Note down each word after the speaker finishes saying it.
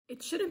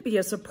It shouldn't be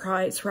a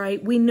surprise,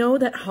 right? We know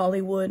that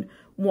Hollywood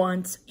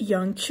wants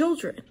young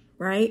children,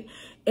 right?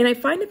 And I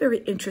find it very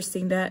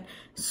interesting that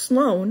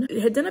Sloan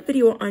had done a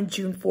video on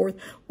June 4th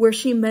where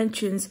she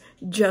mentions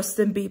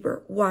Justin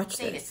Bieber. Watch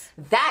this.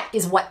 That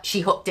is what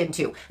she hooked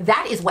into.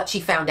 That is what she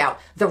found out.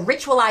 The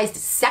ritualized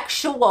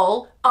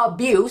sexual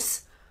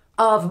abuse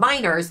of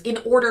minors in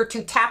order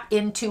to tap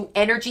into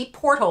energy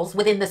portals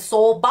within the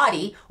soul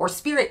body or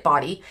spirit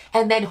body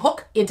and then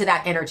hook into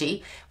that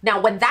energy.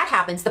 Now, when that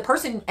happens, the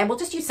person, and we'll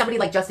just use somebody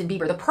like Justin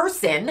Bieber, the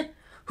person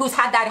who's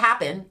had that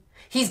happen,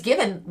 he's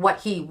given what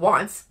he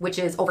wants, which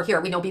is over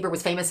here. We know Bieber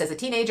was famous as a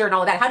teenager and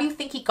all of that. How do you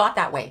think he got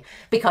that way?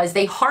 Because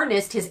they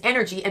harnessed his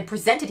energy and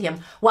presented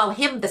him while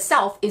him, the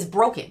self, is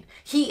broken.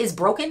 He is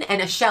broken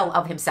and a shell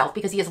of himself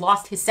because he has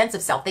lost his sense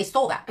of self. They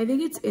stole that. I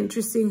think it's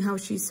interesting how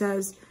she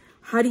says,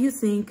 how do you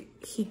think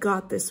he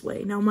got this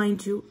way? Now,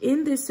 mind you,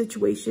 in this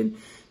situation,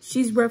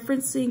 she's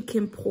referencing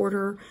Kim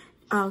Porter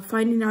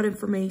finding out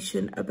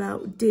information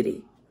about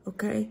Diddy,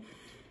 okay?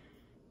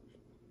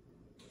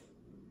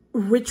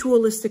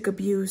 Ritualistic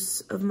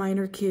abuse of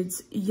minor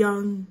kids,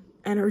 young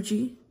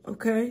energy,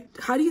 okay?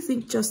 How do you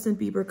think Justin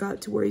Bieber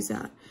got to where he's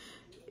at?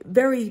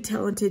 Very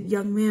talented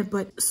young man,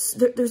 but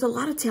there's a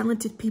lot of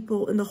talented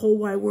people in the whole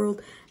wide world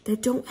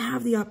that don't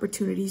have the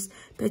opportunities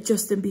that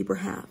Justin Bieber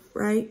have,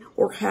 right?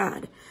 Or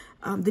had.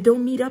 They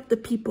don't meet up the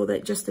people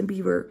that Justin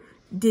Bieber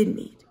did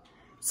meet.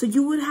 So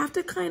you would have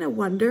to kind of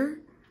wonder,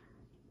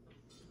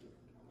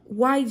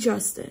 why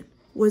Justin?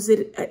 Was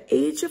it an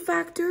age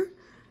factor?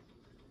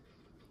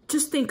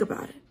 Just think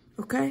about it,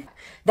 okay?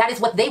 That is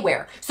what they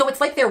wear. So it's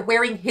like they're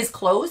wearing his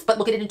clothes, but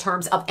look at it in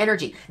terms of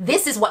energy.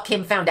 This is what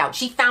Kim found out.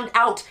 She found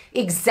out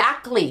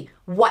exactly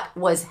what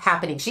was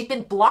happening. She'd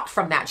been blocked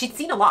from that. She'd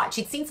seen a lot.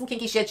 She'd seen some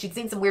kinky shit. She'd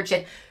seen some weird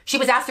shit. She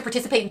was asked to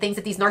participate in things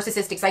that these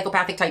narcissistic,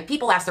 psychopathic type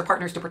people ask their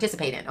partners to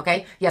participate in,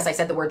 okay? Yes, I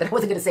said the word that I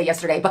wasn't going to say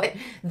yesterday, but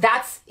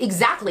that's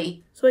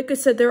exactly. So like I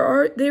said,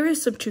 there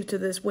is some truth to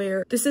this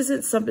where this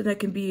isn't something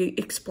that can be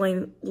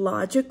explained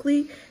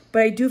logically,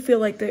 but I do feel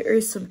like there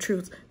is some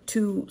truth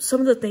to some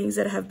of the things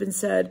that have been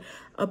said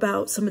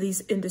about some of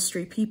these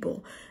industry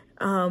people.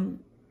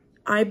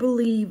 I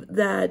believe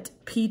that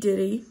P.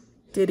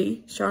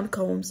 Diddy, Sean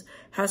Combs,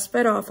 has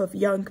fed off of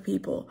young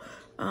people,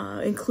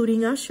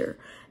 including Usher.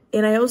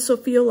 And I also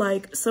feel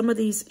like some of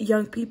these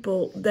young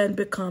people then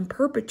become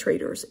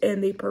perpetrators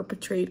and they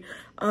perpetrate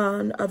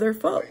on other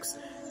folks.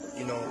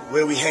 You know,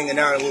 where we hanging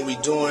out and what we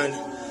doing,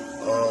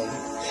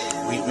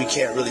 we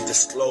can't really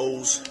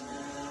disclose.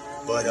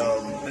 But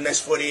the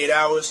next 48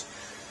 hours,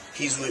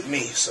 he's with me.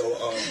 So,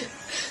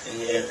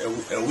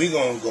 and we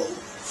gonna go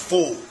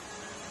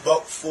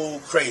buck full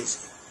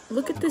crazy.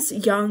 Look at this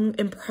young,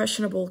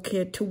 impressionable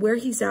kid to where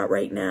he's at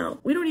right now.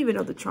 We don't even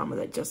know the trauma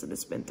that Justin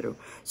has been through.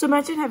 So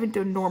imagine having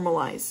to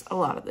normalize a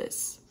lot of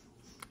this.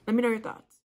 Let me know your thoughts.